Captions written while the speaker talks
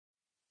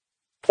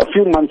A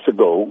few months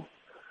ago,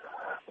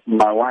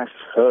 my wife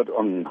heard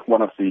on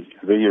one of the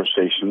radio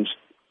stations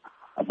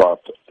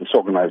about this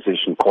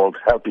organization called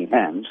Helping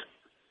Hands,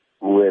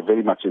 who were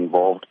very much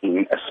involved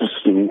in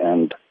assisting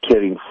and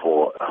caring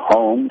for a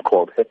home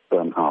called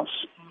Hepburn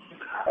House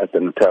at the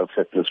Natal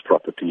Settlers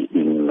property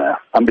in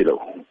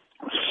Umbilo.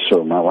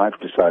 So my wife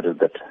decided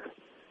that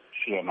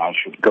she and I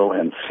should go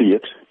and see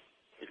it.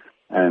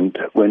 And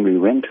when we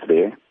went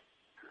there,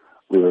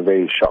 we were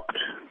very shocked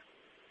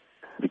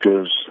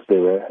because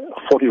there were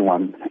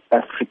 41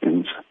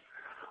 Africans,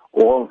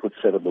 all with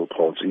cerebral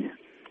palsy,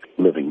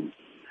 living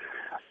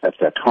at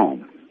that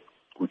home,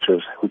 which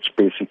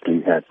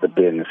basically had the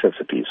bare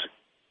necessities.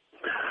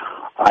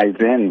 I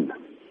then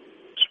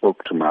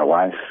spoke to my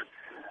wife,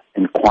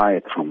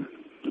 inquired from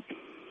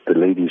the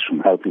ladies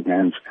from Helping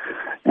Hands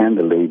and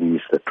the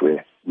ladies that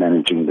were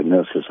managing the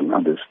nurses and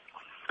others,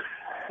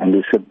 and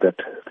they said that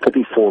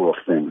 34 of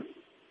them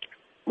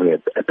were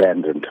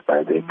abandoned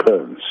by their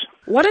parents.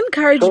 What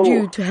encouraged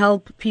you to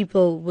help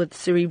people with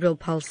cerebral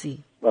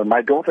palsy? Well,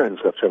 my daughter has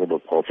got cerebral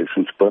palsy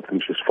since birth,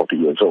 and she's 40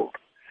 years old.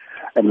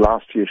 And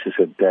last year she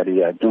said,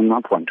 "Daddy, I do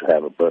not want to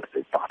have a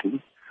birthday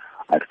party.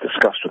 I've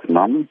discussed with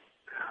Mom.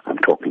 I'm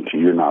talking to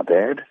you now,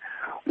 Dad.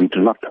 I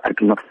do not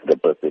want a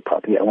birthday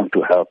party. I want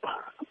to help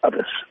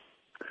others."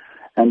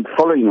 And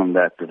following on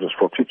that, it was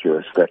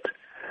fortuitous that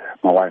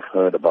my wife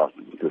heard about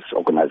this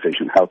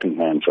organization, Helping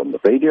Hands, on the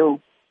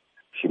radio.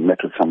 She met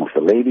with some of the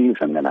ladies,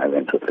 and then I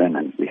went with them,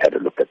 and we had a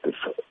look at this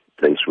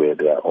place where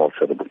there are all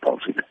cerebral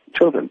palsy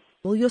children.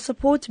 Will your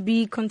support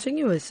be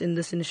continuous in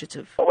this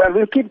initiative? Well,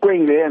 we'll keep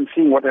going there and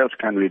seeing what else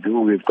can we do.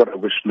 We've got a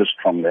wish list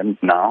from them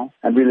now,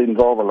 and we'll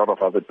involve a lot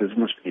of other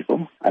business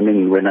people. I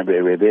mean, when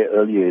we were there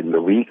earlier in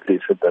the week, they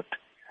said that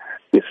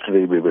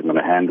yesterday we were going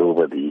to hand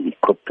over the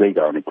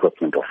playground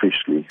equipment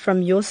officially.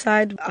 From your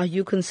side, are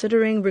you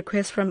considering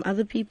requests from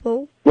other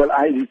people? Well,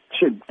 I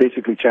should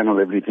basically channel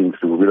everything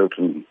through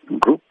Willowton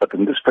Group, but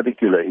in this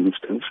particular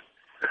instance,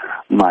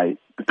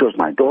 because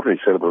my daughter is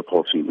cerebral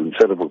palsy, and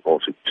cerebral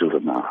palsy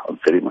children are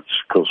very much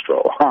close to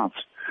our hearts,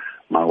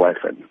 my wife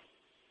and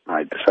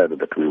I decided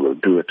that we will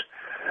do it